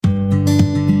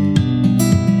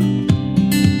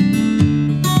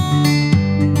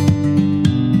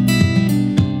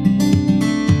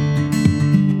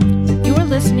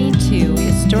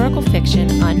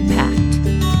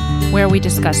we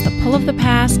discuss the pull of the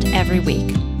past every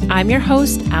week. I'm your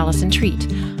host, Allison Treat.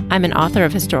 I'm an author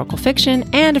of historical fiction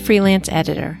and a freelance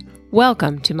editor.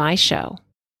 Welcome to my show.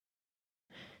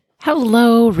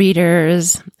 Hello,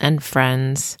 readers and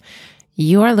friends.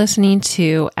 You are listening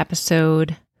to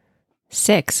episode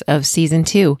 6 of season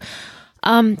 2.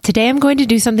 Today I'm going to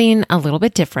do something a little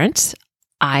bit different.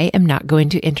 I am not going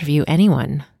to interview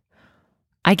anyone.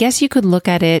 I guess you could look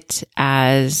at it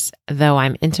as though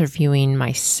I'm interviewing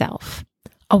myself.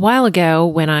 A while ago,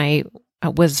 when I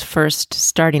was first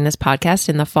starting this podcast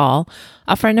in the fall,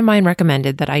 a friend of mine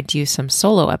recommended that I do some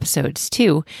solo episodes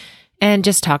too, and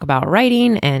just talk about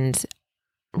writing and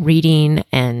reading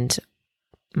and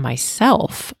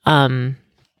myself. I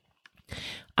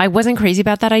wasn't crazy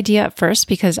about that idea at first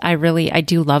because I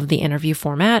do love the interview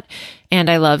format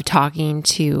and I love talking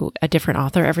to a different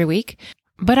author every week.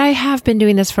 But I have been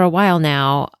doing this for a while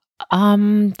now,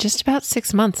 just about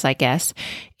 6 months, I guess.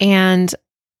 And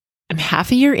I'm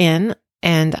half a year in,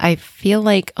 and I feel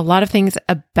like a lot of things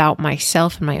about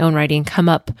myself and my own writing come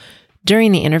up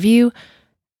during the interview.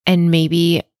 And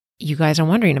maybe you guys are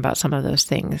wondering about some of those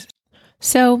things.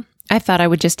 So I thought I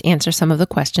would just answer some of the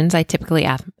questions I typically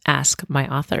ask my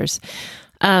authors.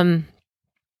 One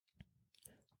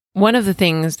of the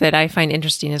things that I find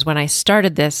interesting is when I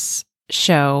started this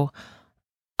show,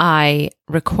 I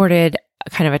recorded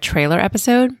kind of a trailer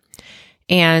episode,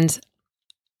 and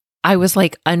I was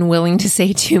like unwilling to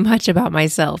say too much about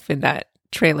myself in that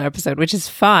trailer episode, which is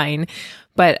fine.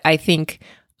 But I think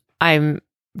I'm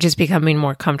just becoming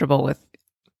more comfortable with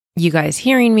you guys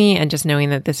hearing me and just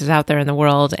knowing that this is out there in the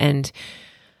world and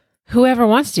whoever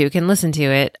wants to can listen to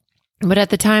it. But at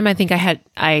the time, I think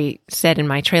I said in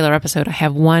my trailer episode, I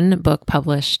have 1 book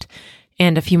published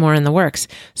and a few more in the works.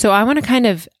 So I want to kind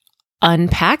of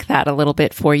unpack that a little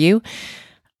bit for you,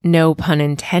 no pun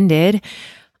intended,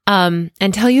 and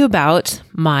tell you about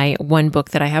my 1 book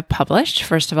that I have published,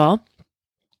 first of all.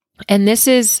 And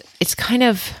it's kind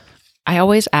of, I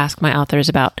always ask my authors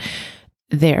about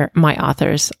my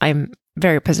authors. I'm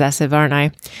very possessive, aren't I?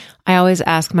 I always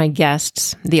ask my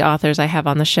guests, the authors I have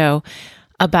on the show,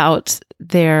 about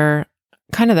their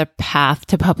path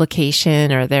to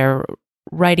publication or their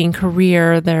writing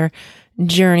career, their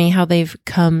journey, how they've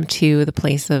come to the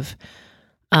place of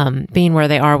being where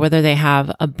they are, whether they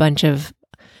have a bunch of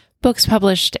books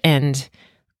published and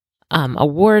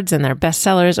awards and they're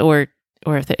bestsellers, or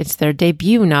if it's their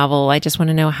debut novel. I just want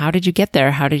to know, how did you get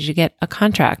there? How did you get a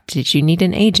contract? Did you need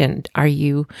an agent? Are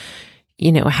you,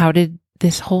 how did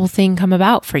this whole thing come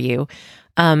about for you?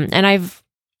 And I've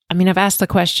asked the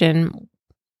question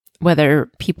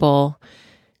whether people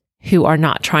who are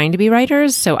not trying to be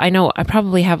writers. So I know I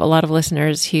probably have a lot of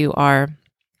listeners who are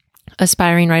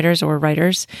aspiring writers or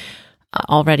writers,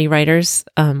 already writers,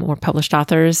 or published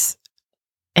authors.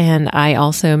 And I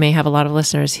also may have a lot of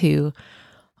listeners who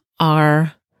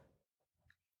are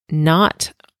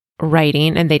not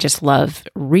writing and they just love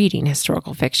reading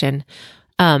historical fiction.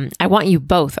 I want you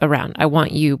both around. I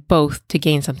want you both to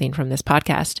gain something from this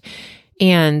podcast.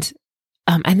 And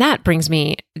that brings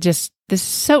me just this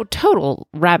so total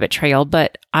rabbit trail,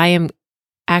 but I'm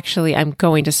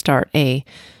going to start a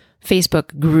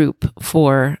Facebook group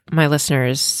for my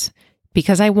listeners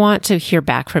because I want to hear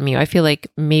back from you. I feel like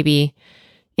maybe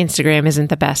Instagram isn't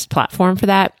the best platform for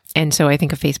that. And so I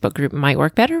think a Facebook group might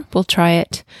work better. We'll try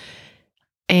it.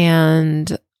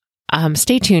 And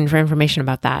stay tuned for information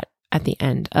about that at the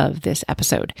end of this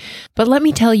episode. But let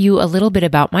me tell you a little bit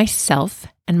about myself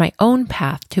and my own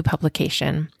path to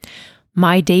publication.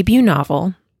 My debut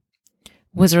novel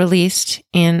was released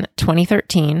in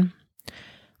 2013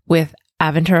 with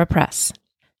Aventura Press.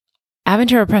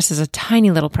 Aventura Press is a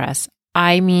tiny little press.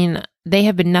 I mean, they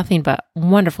have been nothing but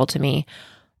wonderful to me.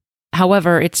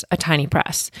 However, it's a tiny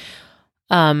press.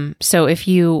 So if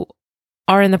you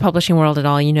are in the publishing world at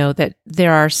all, you know that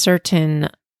there are certain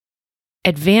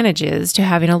advantages to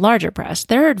having a larger press.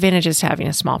 There are advantages to having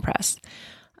a small press.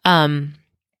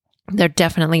 There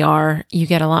definitely are. You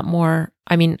get a lot more.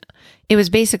 I mean, it was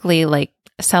basically like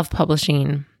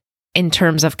self-publishing in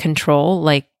terms of control.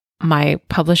 Like my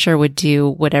publisher would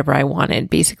do whatever I wanted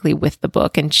basically with the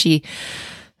book. And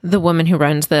the woman who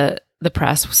runs the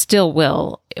press still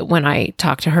will, when I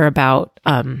talk to her about,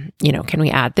 can we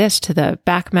add this to the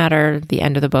back matter, the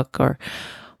end of the book or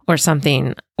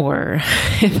something, or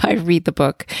if I read the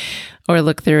book or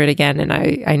look through it again and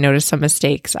I notice some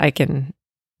mistakes, I can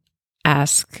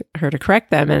ask her to correct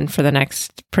them. And for the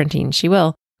next printing, she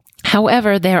will.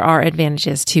 However, there are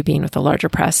advantages to being with a larger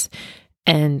press,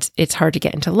 and it's hard to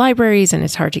get into libraries and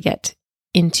it's hard to get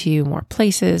into more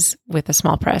places with a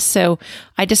small press. So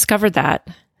I discovered that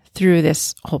through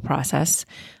this whole process.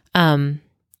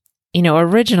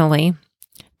 Originally,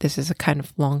 this is a kind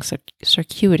of long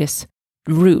circuitous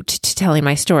route to telling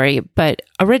my story, but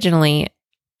originally,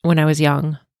 when I was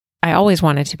young, I always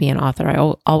wanted to be an author.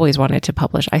 I always wanted to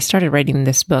publish. I started writing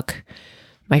this book,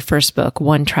 my first book,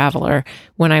 One Traveler,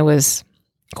 when I was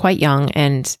quite young,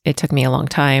 and it took me a long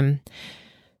time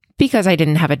because I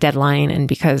didn't have a deadline and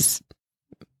because,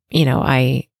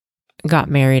 I got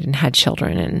married and had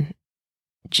children and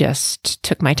just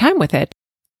took my time with it.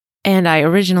 And I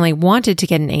originally wanted to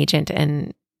get an agent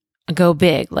and go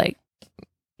big, like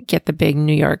get the big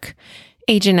New York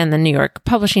agent and the New York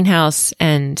publishing house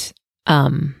and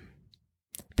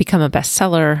become a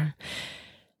bestseller.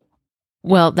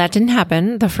 Well, that didn't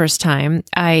happen the first time.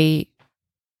 I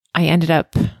ended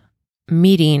up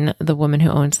meeting the woman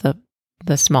who owns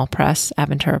the small press,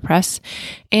 Aventura Press,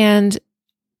 and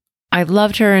I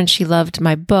loved her and she loved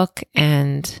my book.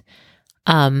 And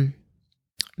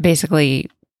basically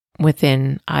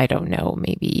within, I don't know,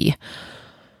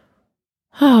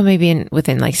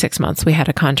 within like 6 months, we had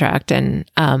a contract, and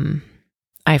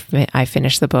I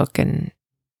finished the book, and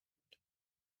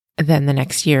then the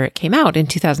next year it came out in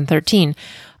 2013.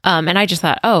 And I just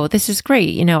thought, oh, this is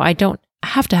great. I don't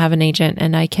have to have an agent,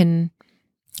 and I can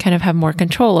kind of have more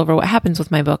control over what happens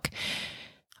with my book.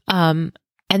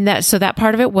 And that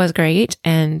part of it was great.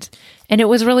 And it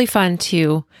was really fun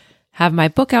to have my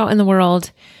book out in the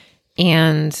world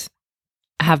and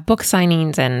have book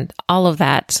signings and all of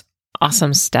that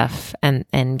awesome stuff,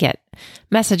 and get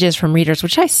messages from readers,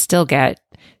 which I still get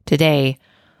today,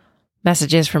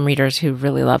 messages from readers who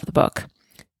really love the book.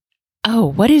 Oh,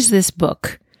 what is this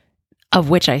book of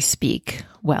which I speak?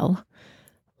 Well,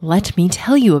 let me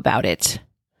tell you about it.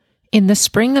 In the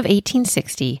spring of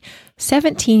 1860,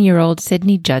 17-year-old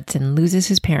Sidney Judson loses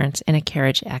his parents in a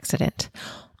carriage accident.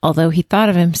 Although he thought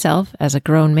of himself as a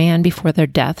grown man before their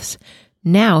deaths,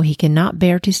 now he cannot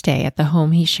bear to stay at the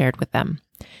home he shared with them.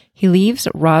 He leaves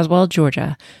Roswell,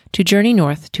 Georgia, to journey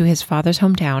north to his father's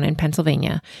hometown in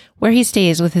Pennsylvania, where he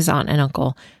stays with his aunt and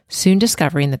uncle, soon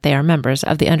discovering that they are members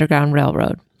of the Underground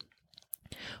Railroad.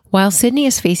 While Sidney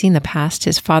is facing the past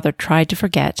his father tried to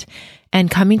forget and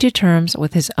coming to terms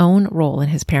with his own role in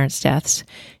his parents' deaths,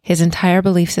 his entire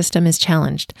belief system is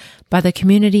challenged by the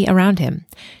community around him.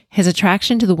 His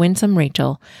attraction to the winsome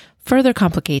Rachel further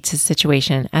complicates his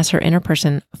situation as her inner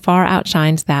person far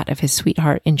outshines that of his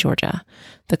sweetheart in Georgia.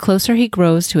 The closer he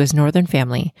grows to his northern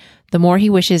family, the more he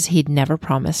wishes he'd never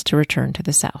promised to return to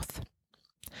the South.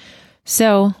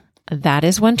 So that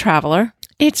is One Traveler.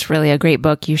 It's really a great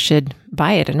book. You should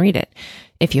buy it and read it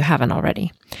if you haven't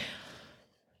already.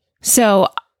 So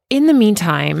in the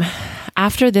meantime,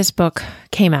 after this book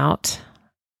came out,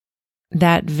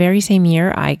 that very same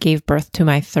year, I gave birth to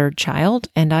my third child,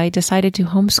 and I decided to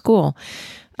homeschool.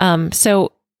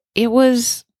 So it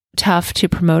was tough to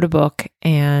promote a book,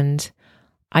 and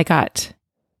I kept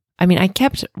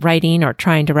writing or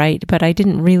trying to write, but I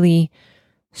didn't really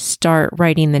start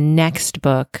writing the next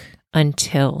book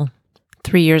until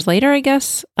 3 years later, I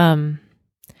guess.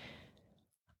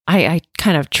 I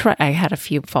kind of I had a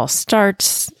few false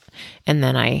starts, and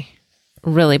then I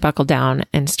really buckled down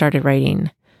and started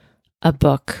writing a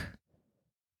book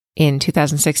in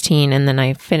 2016, and then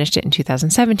I finished it in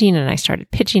 2017, and I started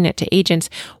pitching it to agents.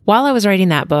 While I was writing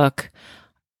that book,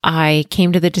 I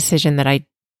came to the decision that I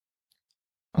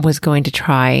was going to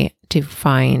try to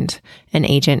find an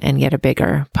agent and get a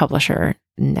bigger publisher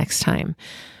next time.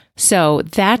 So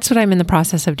that's what I'm in the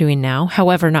process of doing now.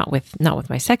 However, not with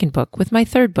my second book, with my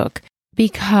third book,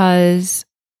 because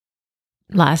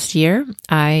last year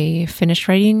I finished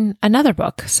writing another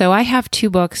book. So I have 2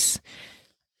 books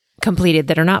completed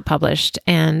that are not published,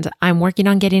 and I'm working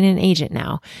on getting an agent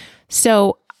now.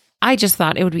 So I just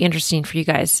thought it would be interesting for you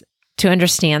guys to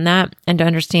understand that, and to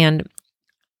understand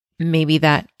maybe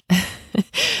that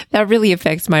that really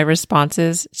affects my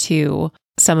responses to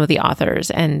some of the authors.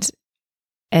 And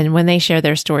when they share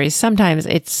their stories, sometimes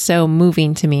it's so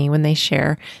moving to me when they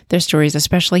share their stories,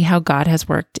 especially how God has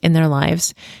worked in their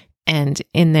lives and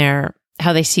in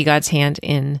how they see God's hand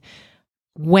in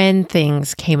when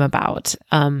things came about.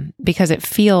 Because it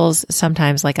feels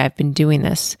sometimes like I've been doing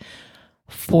this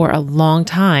for a long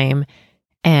time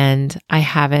and I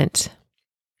haven't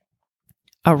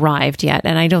arrived yet.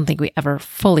 And I don't think we ever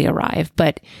fully arrive,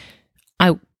 but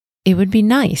it would be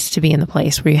nice to be in the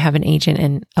place where you have an agent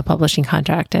and a publishing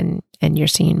contract, and you're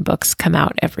seeing books come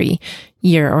out every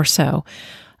year or so.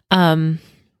 But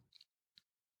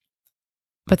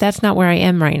that's not where I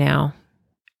am right now.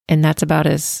 And that's about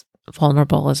as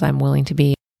vulnerable as I'm willing to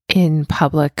be in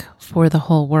public for the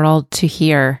whole world to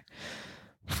hear,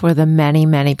 for the many,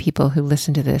 many people who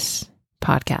listen to this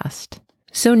podcast.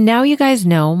 So now you guys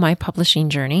know my publishing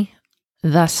journey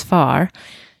thus far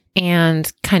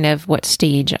and kind of what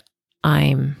stage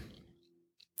I'm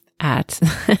at.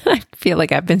 I feel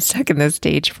like I've been stuck in this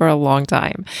stage for a long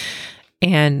time.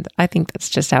 And I think that's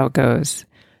just how it goes.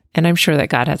 And I'm sure that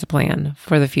God has a plan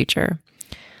for the future.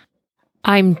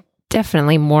 I'm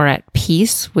definitely more at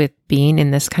peace with being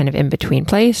in this kind of in-between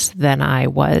place than I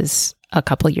was a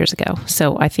couple of years ago.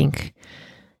 So I think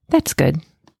that's good.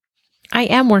 I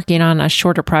am working on a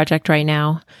shorter project right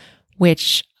now,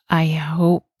 which I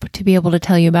hope to be able to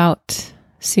tell you about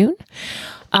soon.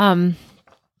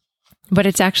 But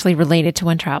it's actually related to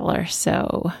One Traveler.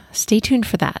 So stay tuned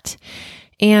for that.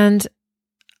 And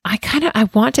I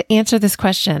want to answer this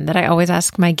question that I always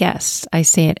ask my guests. I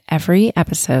say it every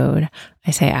episode.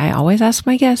 I always ask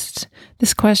my guests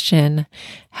this question.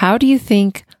 How do you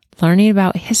think learning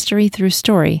about history through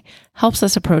story helps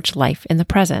us approach life in the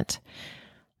present?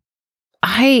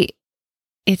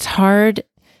 It's hard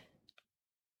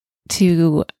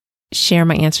to share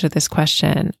my answer to this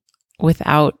question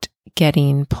without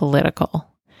getting political,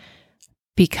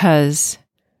 because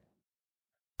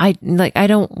I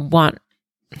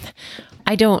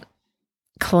don't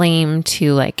claim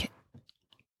to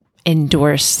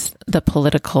endorse the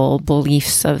political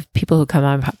beliefs of people who come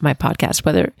on my podcast,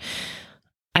 whether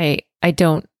I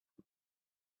don't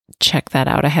check that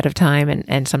out ahead of time.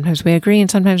 And sometimes we agree and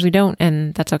sometimes we don't,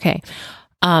 and that's okay.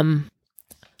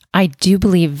 I do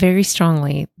believe very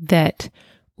strongly that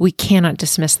we cannot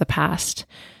dismiss the past,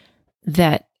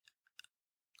 that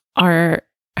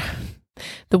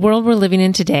the world we're living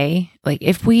in today,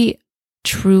 if we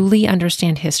truly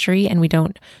understand history and we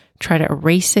don't try to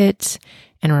erase it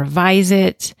and revise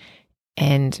it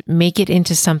and make it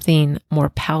into something more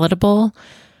palatable,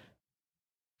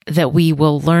 that we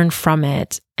will learn from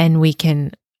it and we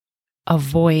can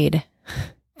avoid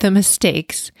the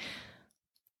mistakes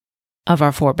of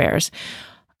our forebears.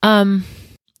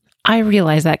 I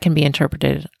realize that can be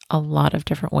interpreted a lot of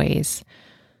different ways,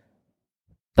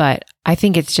 but I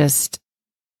think it's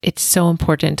so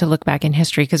important to look back in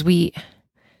history, because we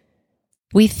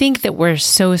think that we're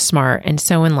so smart and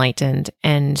so enlightened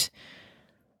and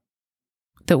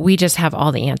that we just have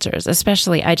all the answers.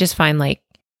 Especially, I just find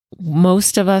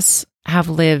most of us have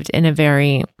lived in a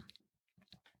very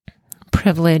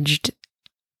privileged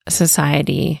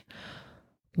society.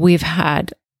 We've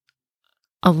had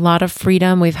a lot of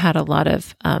freedom. We've had a lot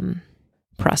of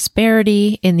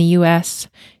prosperity in the US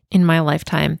in my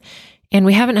lifetime. And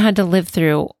we haven't had to live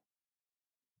through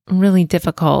really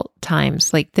difficult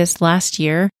times. Like this last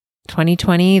year,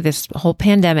 2020, this whole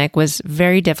pandemic was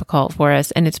very difficult for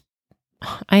us. And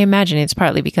I imagine it's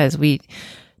partly because we're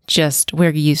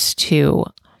used to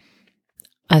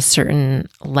a certain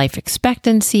life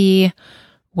expectancy.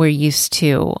 We're used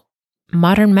to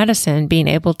modern medicine being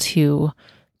able to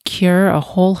cure a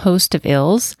whole host of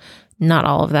ills. Not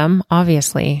all of them,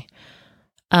 obviously.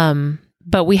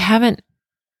 But we haven't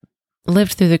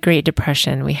lived through the Great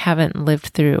Depression. We haven't lived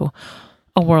through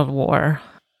a world war.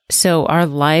 So our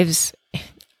lives,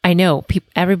 I know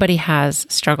everybody has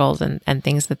struggles and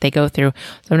things that they go through.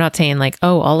 So I'm not saying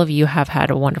all of you have had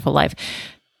a wonderful life.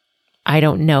 I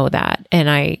don't know that.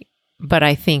 But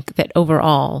I think that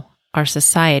overall, our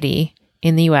society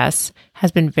in the US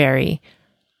has been very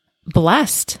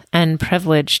blessed and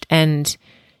privileged, and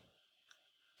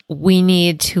we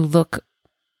need to look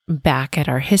back at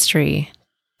our history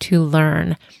to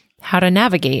learn how to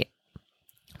navigate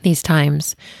these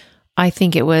times. I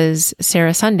think it was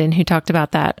Sarah Sundin who talked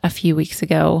about that a few weeks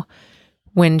ago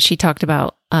when she talked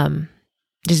about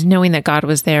just knowing that God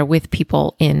was there with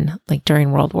people in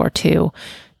during World War II,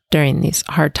 during these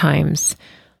hard times.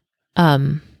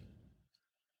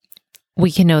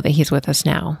 We can know that He's with us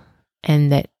now,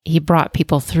 and that He brought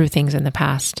people through things in the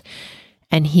past,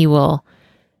 and He will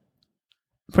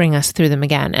bring us through them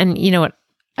again. And you know what?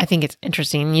 I think it's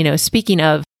interesting, speaking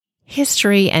of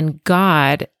history and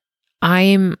God,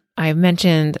 I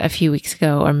mentioned a few weeks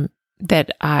ago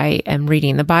that I am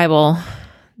reading the Bible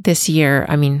this year.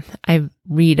 I mean, I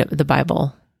read the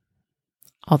Bible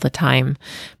all the time,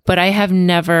 but I have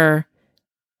never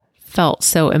felt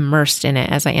so immersed in it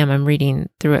as I am. I'm reading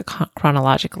through it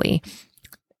chronologically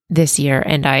this year,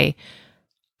 and I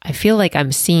feel like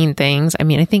I'm seeing things. I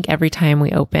mean, I think every time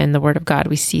we open the Word of God,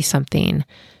 we see something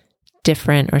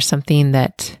different, or something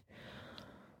that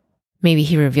maybe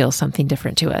He reveals something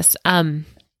different to us.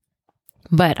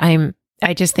 But I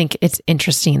just think it's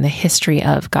interesting, the history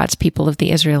of God's people, of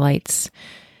the Israelites.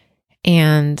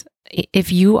 And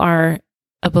if you are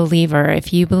a believer,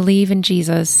 if you believe in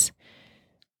Jesus,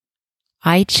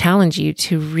 I challenge you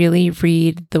to really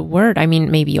read the Word. I mean,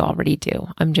 maybe you already do.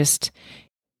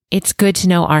 it's good to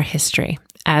know our history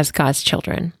as God's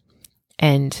children.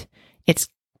 And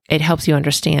it helps you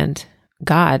understand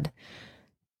God.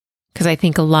 Because I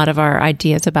think a lot of our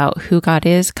ideas about who God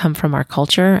is come from our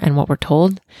culture and what we're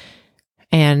told.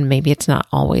 And maybe it's not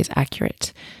always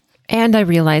accurate. And I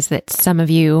realize that some of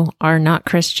you are not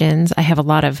Christians. I have a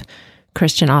lot of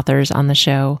Christian authors on the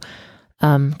show,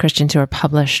 Christians who are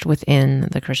published within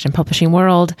the Christian publishing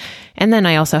world. And then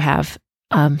I also have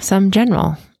some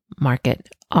general market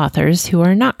authors who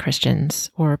are not Christians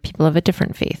or people of a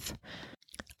different faith.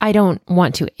 I don't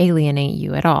want to alienate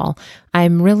you at all.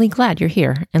 I'm really glad you're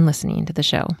here and listening to the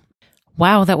show.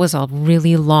 Wow, that was a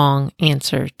really long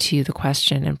answer to the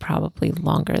question and probably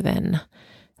longer than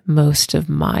most of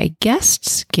my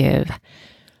guests give.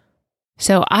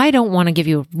 So I don't want to give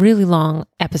you a really long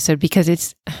episode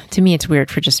because to me, it's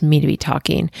weird for just me to be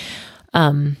talking.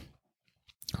 I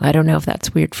don't know if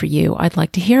that's weird for you. I'd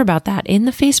like to hear about that in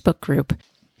the Facebook group.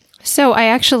 So I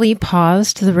actually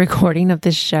paused the recording of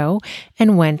this show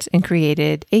and went and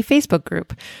created a Facebook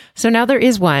group. So now there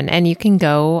is one, and you can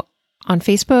go on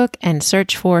Facebook and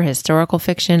search for Historical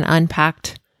Fiction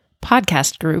Unpacked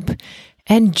podcast group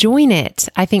and join it.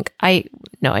 I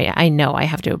know I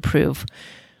have to approve.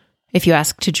 If you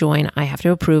ask to join, I have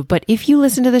to approve. But if you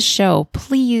listen to the show,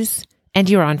 please, and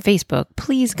you're on Facebook,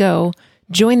 please go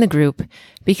join the group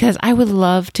because I would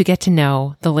love to get to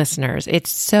know the listeners.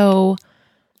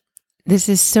 This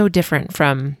is so different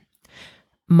from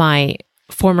my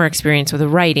former experience with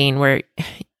writing where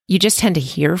you just tend to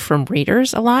hear from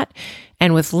readers a lot.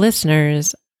 And with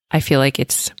listeners, I feel like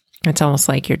it's almost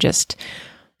like you're just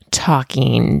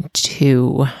talking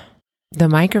to the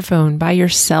microphone by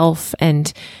yourself.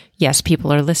 And yes,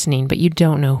 people are listening, but you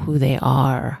don't know who they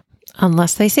are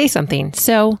unless they say something.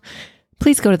 So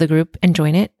please go to the group and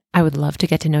join it. I would love to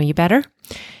get to know you better.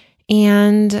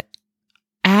 And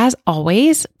as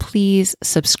always, please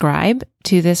subscribe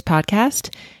to this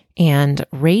podcast and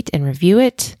rate and review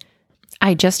it.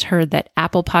 I just heard that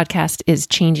Apple Podcast is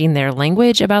changing their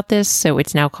language about this, so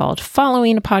it's now called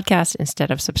following a podcast instead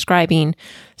of subscribing.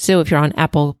 So if you're on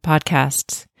Apple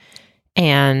Podcasts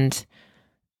and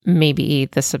maybe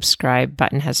the subscribe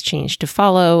button has changed to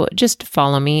follow, just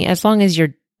follow me. As long as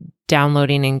you're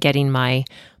downloading and getting my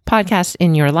podcast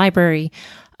in your library,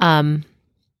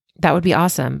 that would be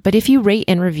awesome. But if you rate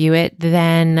and review it,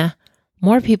 then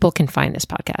more people can find this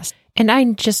podcast. And I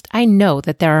know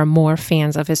that there are more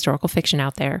fans of historical fiction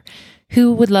out there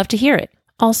who would love to hear it.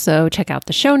 Also, check out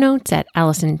the show notes at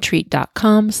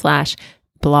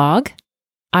AllisonTreat.com/blog.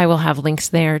 I will have links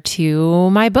there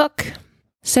to my book.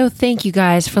 So thank you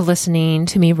guys for listening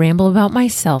to me ramble about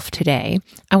myself today.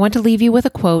 I want to leave you with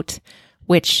a quote,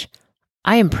 which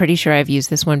I am pretty sure I've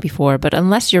used this one before, but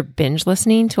unless you're binge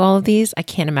listening to all of these, I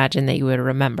can't imagine that you would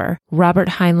remember. Robert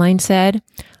Heinlein said,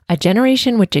 "A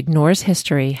generation which ignores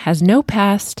history has no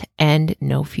past and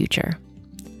no future."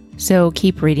 So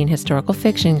keep reading historical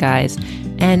fiction, guys,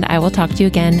 and I will talk to you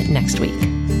again next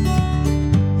week.